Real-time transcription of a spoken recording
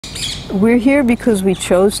We're here because we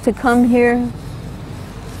chose to come here.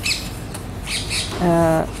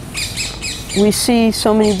 We see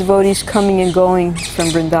so many devotees coming and going from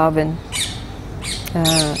Vrindavan.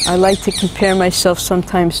 I like to compare myself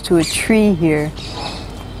sometimes to a tree here,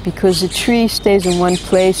 because a tree stays in one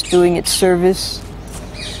place doing its service,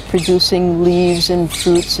 producing leaves and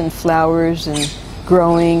fruits and flowers and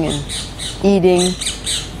growing and eating.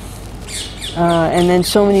 And then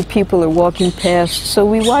so many people are walking past. So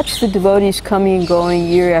we watch the devotees coming and going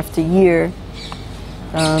year after year.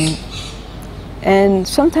 And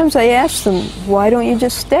sometimes I ask them, why don't you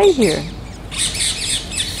just stay here?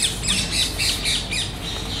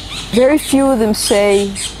 Very few of them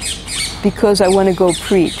say, because I want to go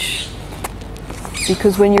preach.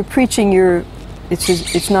 Because when you're preaching,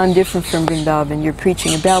 it's non-different from Vrindavan. You're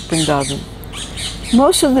preaching about Vrindavan.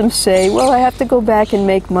 Most of them say, well, I have to go back and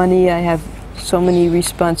make money. I have so many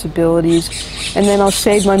responsibilities, and then I'll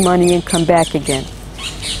save my money and come back again.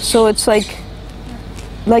 So it's like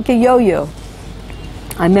a yo-yo.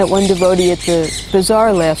 I met one devotee at the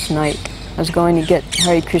bazaar last night. I was going to get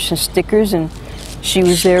Hare Krishna stickers, and she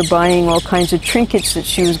was there buying all kinds of trinkets that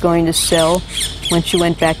she was going to sell when she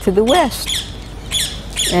went back to the West.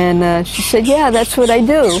 And she said, yeah, that's what I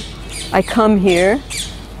do. I come here,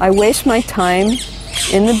 I waste my time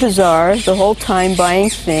in the bazaar the whole time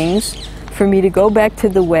buying things for me to go back to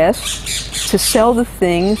the West, to sell the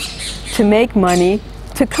things, to make money,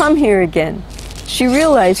 to come here again. She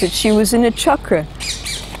realized that she was in a chakra,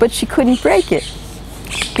 but she couldn't break it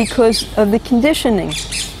because of the conditioning.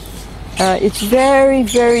 It's very,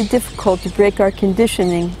 very difficult to break our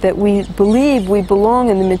conditioning that we believe we belong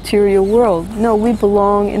in the material world. No, we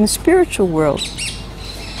belong in the spiritual world.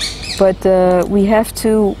 But we have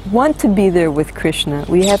to want to be there with Krishna.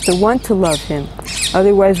 We have to want to love him.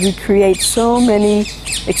 Otherwise we create so many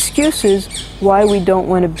excuses why we don't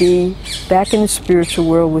want to be back in the spiritual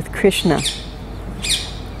world with Krishna.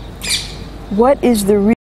 What is the